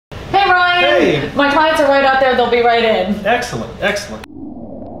Hey! My clients are right out there. They'll be right in. Excellent, excellent.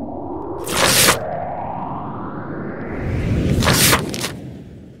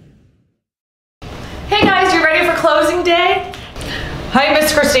 Hey guys, you ready for closing day? Hi,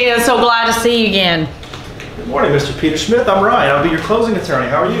 Miss Christina. So glad to see you again. Good morning, Mr. Petershmitt. I'm Ryan. I'll be your closing attorney.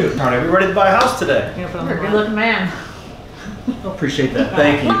 How are you? Are we ready to buy a house today? You're a good-looking man. I appreciate that.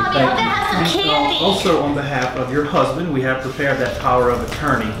 Thank you. Mommy, I'm gonna have some candy. Also, on behalf of your husband, we have prepared that power of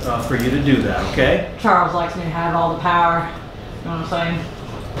attorney for you to do that, okay? Charles likes me to have all the power. You know what I'm saying?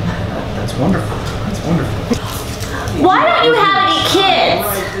 That's wonderful. That's wonderful. Why don't you have any kids?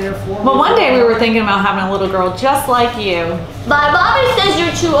 Well, one day we were thinking about having a little girl just like you. My mommy says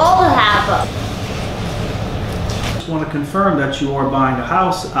you're too old to have them. I just want to confirm that you are buying a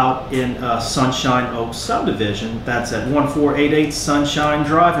house out in Sunshine Oaks subdivision. That's at 1488 Sunshine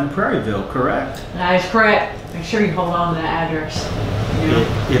Drive in Prairieville, correct? That is correct. Make sure you hold on to that address.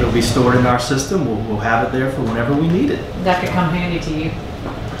 It'll be stored in our system. We'll have it there for whenever we need it. That could come handy to you.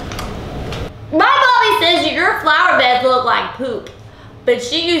 My mommy says your flower beds look like poop, but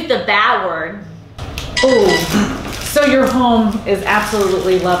she used a bad word. Oh, so your home is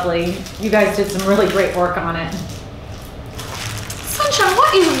absolutely lovely. You guys did some really great work on it. Sunshine,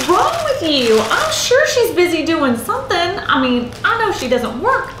 what is wrong with you? I'm sure she's busy doing something. I mean, I know she doesn't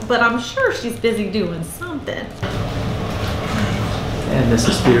work, but I'm sure she's busy doing something. And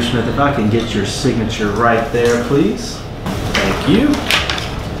Mrs. Petershmitt, if I can get your signature right there, please. Thank you.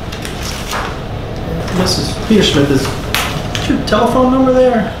 Mrs. Petershmitt, is your telephone number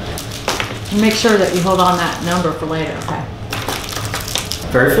there? Make sure that you hold on that number for later, okay?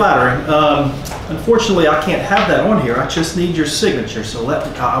 Very flattering. Unfortunately, I can't have that on here. I just need your signature, so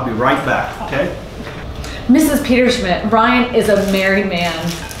I'll be right back, okay? Mrs. Petershmitt, Ryan is a married man.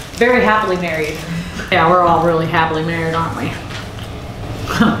 Very happily married. Yeah, we're all really happily married, aren't we?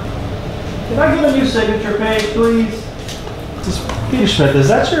 Can I get a new signature page, please? Mrs. Petershmitt, is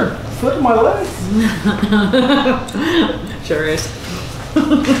that your foot in my leg? Sure is.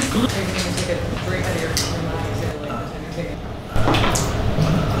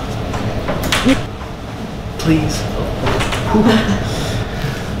 Please.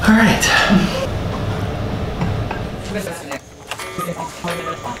 All right.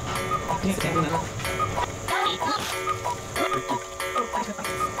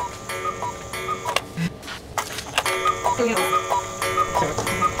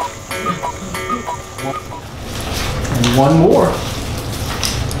 And one more.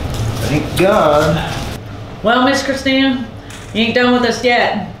 Thank God. Well, Miss Christina, you ain't done with us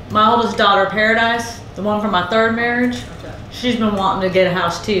yet. My oldest daughter, Paradise, the one from my third marriage, she's been wanting to get a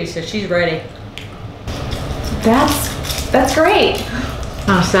house too, so she's ready. That's great.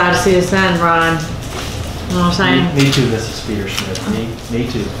 I'm sad to see us end, Ryan. You know what I'm saying? Me too, Mrs. Petershmitt. Me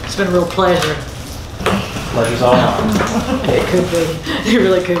too. It's been a real pleasure. Pleasure's all mine. It could be. It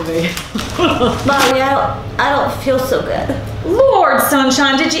really could be. Mommy, I don't feel so good. Lord,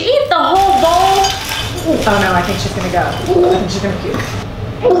 Sunshine, did you eat the whole bowl? Oh no, I think she's gonna go. I think she's gonna puke.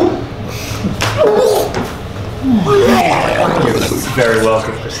 You're very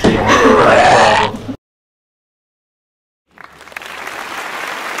welcome, Christine. No problem.